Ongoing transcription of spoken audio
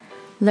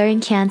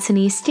Learn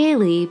Cantonese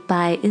daily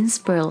by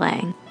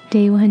Inspirlang.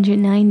 Day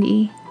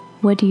 190.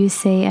 What do you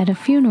say at a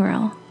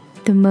funeral?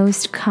 The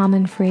most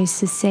common phrase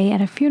to say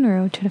at a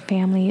funeral to the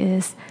family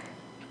is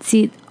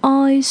節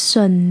哀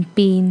順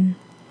變,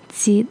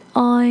節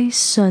哀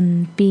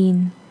順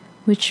變,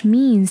 which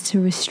means to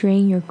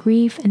restrain your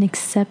grief and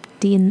accept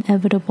the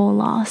inevitable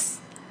loss.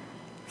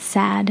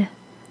 Sad.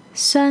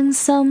 傷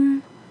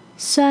心,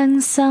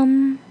傷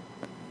心.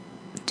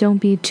 Don't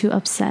be too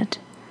upset.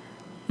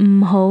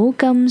 唔好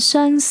咁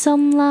傷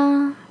心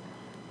啦,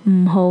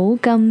唔好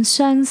咁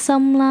傷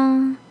心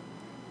啦.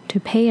 To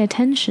pay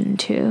attention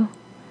to.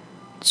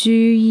 注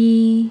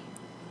意,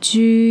注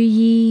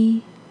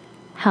意.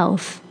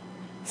 Health.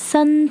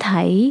 身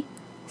體,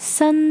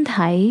身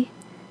體.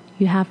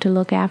 You have to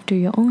look after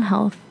your own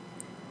health.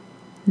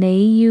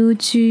 你要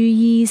注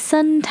意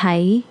身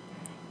體,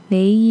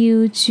你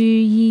要注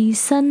意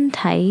身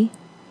體.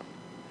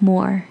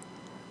 More.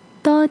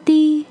 多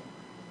啲,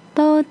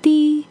多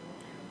啲.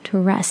 To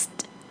rest.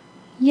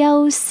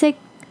 休息,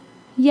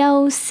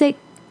休息.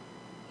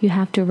 You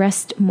have to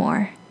rest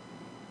more.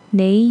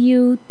 你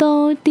要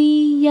多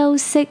啲休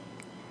息,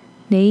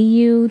你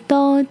要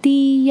多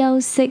啲休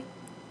息.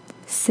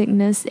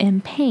 Sickness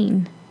and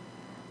pain.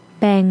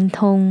 病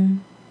痛,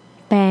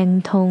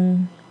病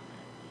痛.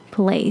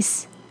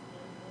 Place.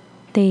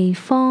 地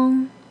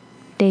方,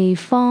地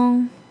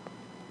方.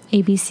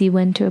 ABC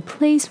went to a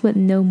place with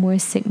no more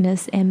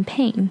sickness and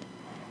pain.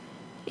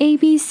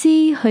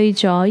 ABC 去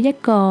咗一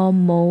個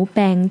冇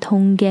病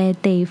痛嘅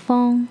地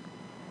方。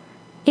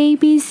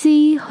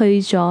ABC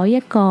去咗一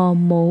個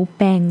冇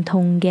病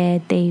痛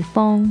嘅地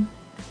方。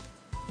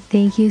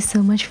Thank you so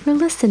much for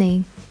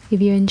listening.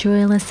 If you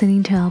enjoy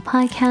listening to our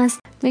podcast,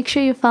 make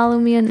sure you follow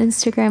me on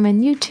Instagram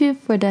and YouTube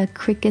for the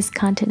quickest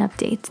content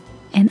updates.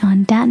 And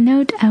on that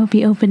note, I will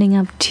be opening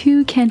up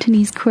 2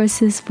 Cantonese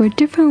courses for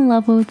different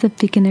levels of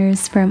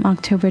beginners from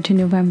October to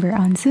November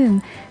on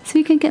Zoom, so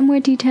you can get more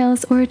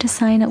details or to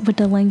sign up with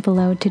the link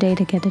below today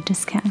to get a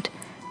discount.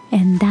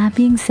 And that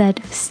being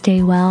said,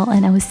 stay well,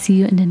 and I will see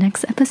you in the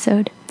next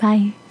episode.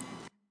 Bye.